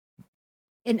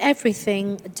In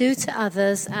everything, do to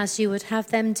others as you would have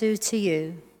them do to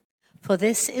you, for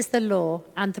this is the law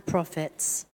and the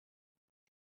prophets.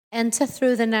 Enter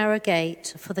through the narrow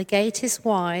gate, for the gate is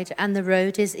wide and the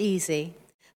road is easy,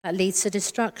 that leads to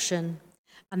destruction,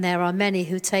 and there are many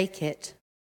who take it.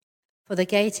 For the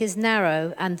gate is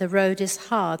narrow and the road is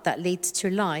hard that leads to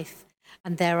life,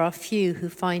 and there are few who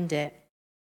find it.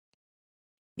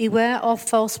 Beware of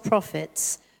false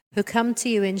prophets who come to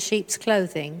you in sheep's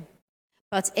clothing,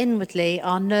 but inwardly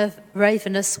are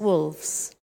ravenous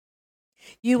wolves.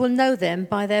 You will know them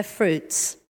by their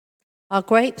fruits. Are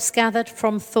grapes gathered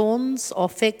from thorns or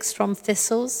figs from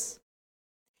thistles?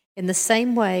 In the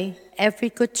same way, every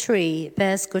good tree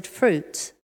bears good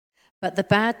fruit, but the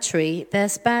bad tree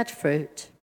bears bad fruit.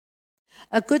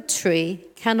 A good tree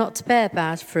cannot bear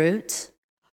bad fruit,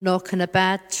 nor can a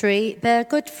bad tree bear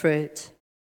good fruit.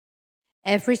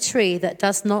 Every tree that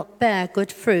does not bear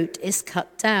good fruit is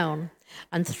cut down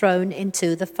and thrown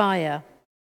into the fire.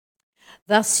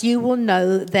 Thus you will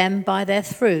know them by their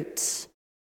fruits.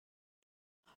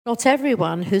 Not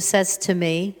everyone who says to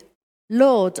me,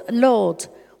 Lord, Lord,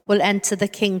 will enter the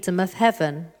kingdom of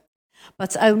heaven,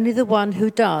 but only the one who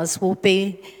does but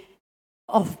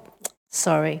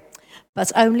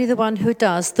only the one who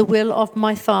does the will of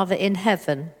my Father in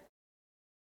heaven.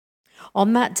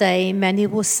 On that day, many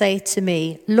will say to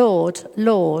me, Lord,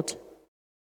 Lord,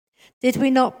 did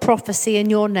we not prophesy in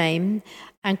your name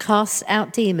and cast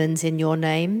out demons in your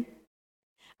name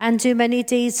and do many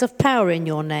deeds of power in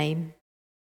your name?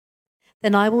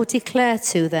 Then I will declare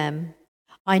to them,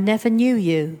 I never knew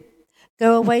you.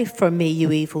 Go away from me,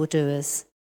 you evildoers.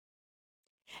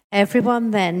 Everyone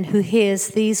then who hears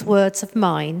these words of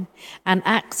mine and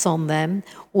acts on them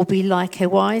will be like a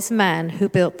wise man who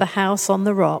built the house on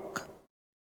the rock.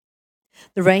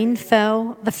 The rain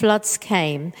fell, the floods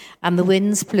came, and the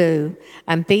winds blew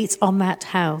and beat on that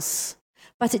house.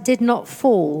 But it did not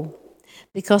fall,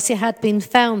 because it had been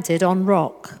founded on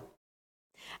rock.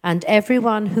 And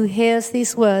everyone who hears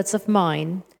these words of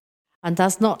mine and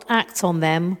does not act on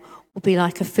them will be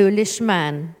like a foolish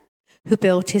man who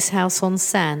built his house on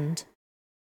sand.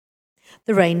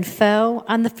 The rain fell,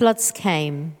 and the floods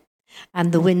came,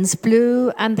 and the winds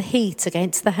blew and the heat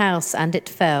against the house, and it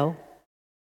fell.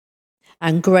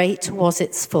 And great was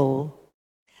its fall.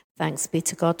 Thanks be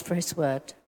to God for his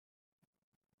word.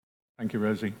 Thank you,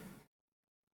 Rosie. It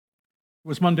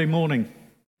was Monday morning,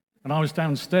 and I was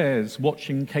downstairs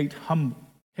watching Kate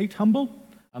Humble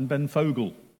and Ben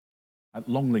Fogle at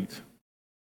Longleat.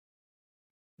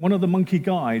 One of the monkey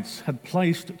guides had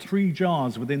placed 3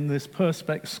 jars within this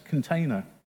Perspex container.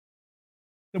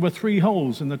 There were 3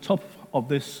 holes in the top of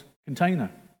this container,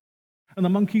 and the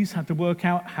monkeys had to work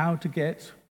out how to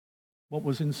get what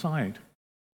was inside.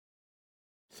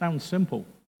 Sounds simple.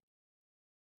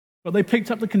 But they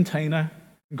picked up the container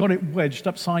and got it wedged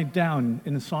upside down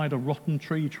inside a rotten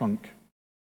tree trunk.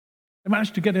 They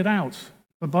managed to get it out,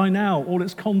 but by now all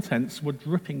its contents were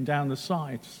dripping down the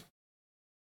sides.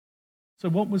 So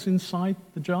what was inside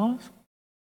the jars?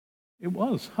 It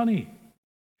was honey.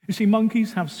 You see,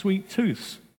 monkeys have sweet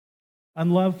tooths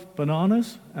and love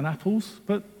bananas and apples,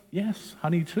 but yes,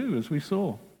 honey too, as we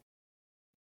saw.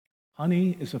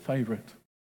 Honey is a favorite.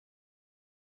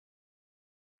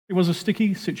 It was a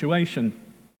sticky situation.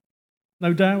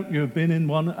 No doubt you have been in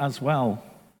one as well.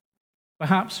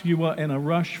 Perhaps you were in a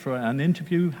rush for an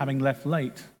interview, having left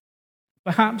late.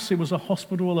 Perhaps it was a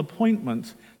hospital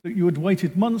appointment that you had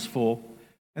waited months for,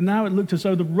 and now it looked as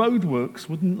though the roadworks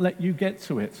wouldn't let you get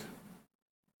to it.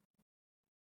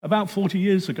 About 40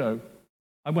 years ago,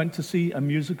 I went to see a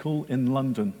musical in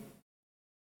London.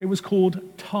 It was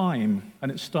called Time,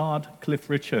 and it starred Cliff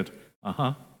Richard.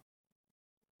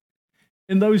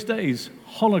 In those days,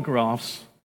 holographs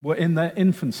were in their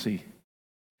infancy,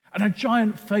 and a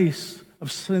giant face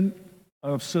of Sir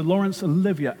Laurence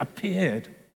Olivier appeared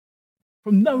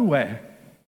from nowhere.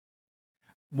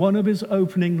 One of his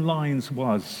opening lines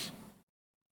was,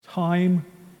 "Time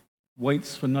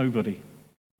waits for nobody."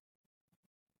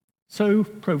 So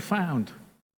profound,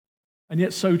 and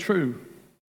yet so true.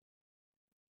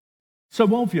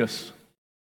 So obvious,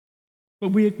 but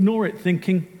we ignore it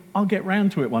thinking, I'll get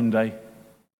round to it one day.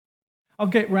 I'll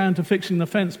get round to fixing the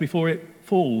fence before it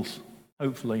falls,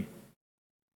 hopefully.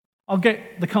 I'll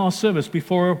get the car serviced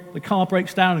before the car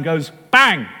breaks down and goes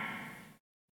bang!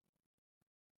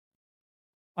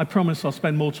 I promise I'll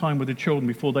spend more time with the children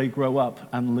before they grow up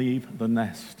and leave the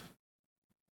nest.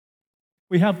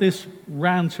 We have this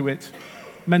round to it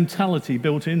mentality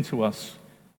built into us,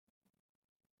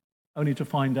 only to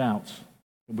find out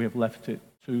that we have left it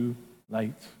too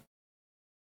late.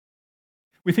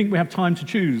 We think we have time to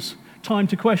choose, time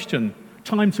to question,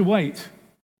 time to wait,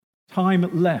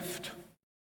 time left.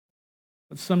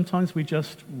 But sometimes we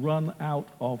just run out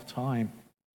of time.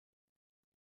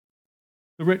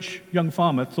 The rich young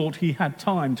farmer thought he had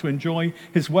time to enjoy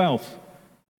his wealth,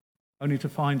 only to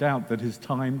find out that his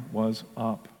time was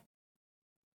up.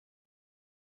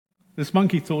 This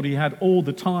monkey thought he had all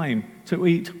the time to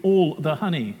eat all the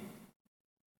honey,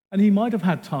 and he might have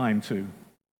had time to,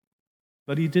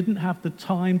 but he didn't have the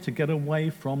time to get away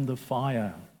from the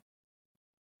fire.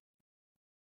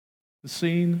 The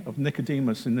scene of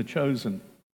Nicodemus in The Chosen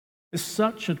is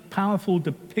such a powerful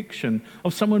depiction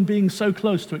of someone being so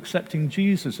close to accepting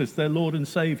Jesus as their Lord and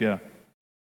Savior.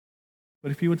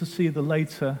 But if you were to see the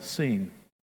later scene,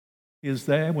 he is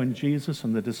there when Jesus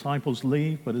and the disciples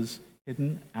leave, but is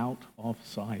hidden out of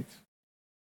sight.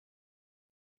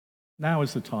 Now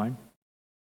is the time.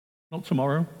 Not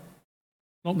tomorrow,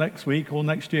 not next week or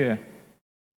next year.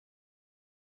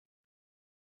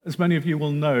 As many of you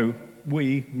will know,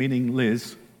 we, meaning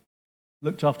Liz,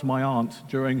 looked after my aunt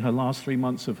during her last 3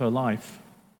 months of her life.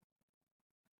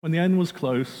 When the end was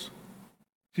close,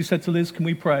 she said to Liz, "Can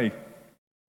we pray?"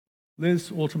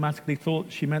 Liz automatically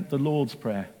thought she meant the Lord's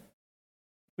Prayer.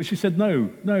 But she said, no,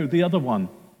 the other one.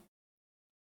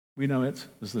 We know it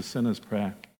as the sinner's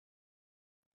prayer.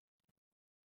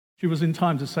 She was in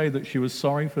time to say that she was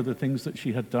sorry for the things that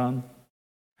she had done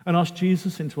and asked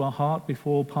Jesus into her heart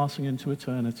before passing into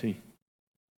eternity.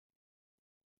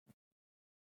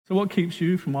 So what keeps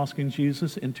you from asking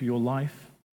Jesus into your life?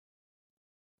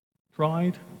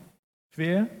 Pride?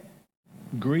 Fear?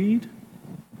 Greed?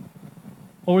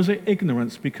 Or is it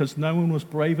ignorance because no one was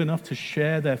brave enough to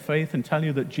share their faith and tell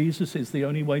you that Jesus is the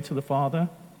only way to the Father?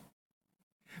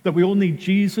 That we all need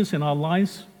Jesus in our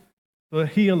lives, for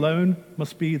he alone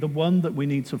must be the one that we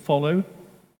need to follow,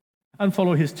 and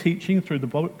follow his teaching through the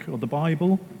book of the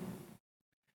Bible,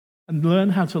 and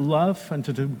learn how to love and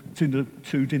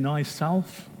to deny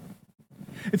self.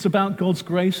 It's about God's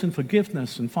grace and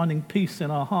forgiveness and finding peace in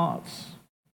our hearts.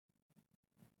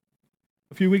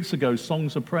 A few weeks ago,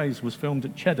 Songs of Praise was filmed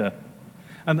at Cheddar,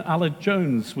 and Aled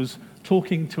Jones was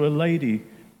talking to a lady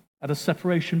at a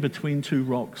separation between two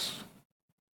rocks.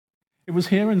 It was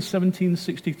here in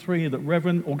 1763 that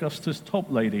Reverend Augustus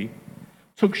Toplady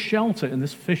took shelter in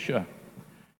this fissure,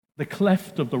 the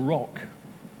cleft of the rock,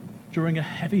 during a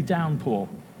heavy downpour.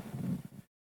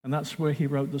 And that's where he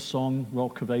wrote the song,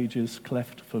 "Rock of Ages,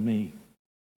 Cleft for Me."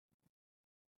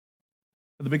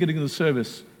 At the beginning of the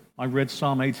service, I read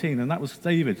Psalm 18, and that was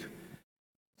David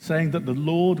saying that the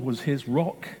Lord was his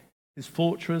rock, his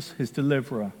fortress, his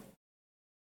deliverer.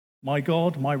 My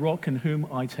God, my rock in whom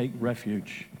I take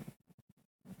refuge.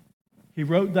 He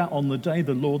wrote that on the day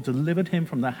the Lord delivered him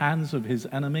from the hands of his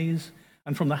enemies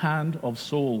and from the hand of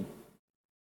Saul.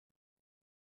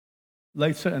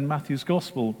 Later in Matthew's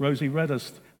Gospel, Rosie read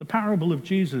us the parable of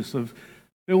Jesus of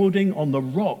building on the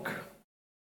rock,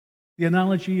 the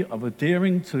analogy of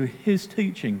adhering to his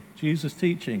teaching, Jesus'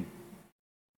 teaching.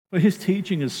 For his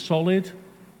teaching is solid,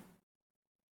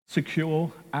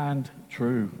 secure, and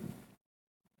true.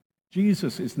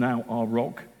 Jesus is now our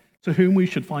rock, to whom we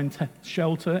should find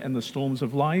shelter in the storms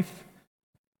of life,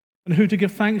 and who to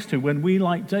give thanks to when we,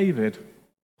 like David,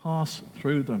 pass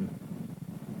through them.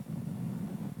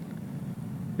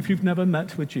 If you've never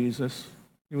met with Jesus,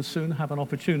 you will soon have an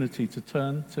opportunity to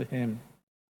turn to him.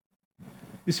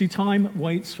 You see, time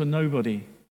waits for nobody.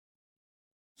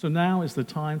 So now is the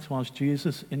time to ask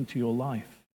Jesus into your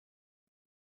life.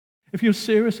 If you're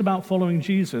serious about following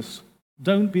Jesus,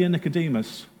 don't be a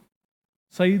Nicodemus.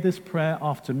 Say this prayer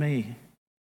after me,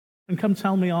 and come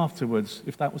tell me afterwards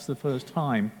if that was the first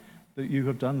time that you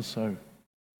have done so.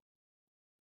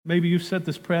 Maybe you've said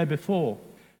this prayer before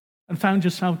and found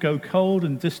yourself go cold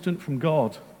and distant from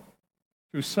God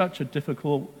through such a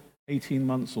difficult 18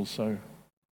 months or so.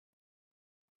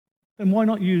 Then why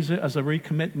not use it as a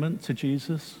recommitment to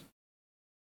Jesus?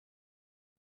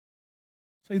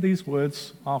 Say these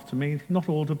words after me, not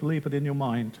audibly, but in your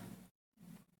mind.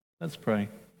 Let's pray.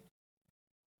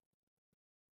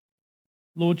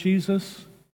 Lord Jesus,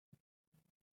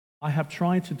 I have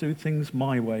tried to do things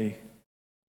my way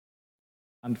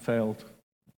and failed.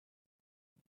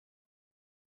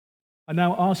 I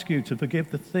now ask you to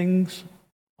forgive the things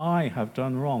I have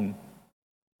done wrong.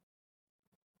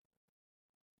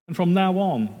 And from now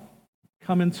on,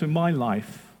 come into my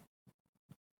life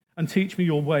and teach me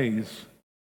your ways.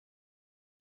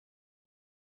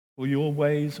 For your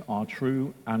ways are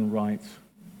true and right.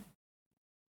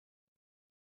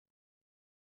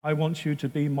 I want you to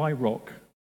be my rock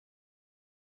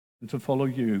and to follow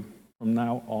you from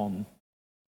now on.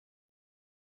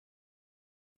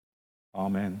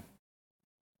 Amen.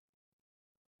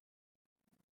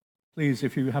 Please,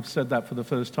 if you have said that for the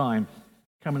first time,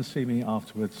 come and see me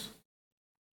afterwards.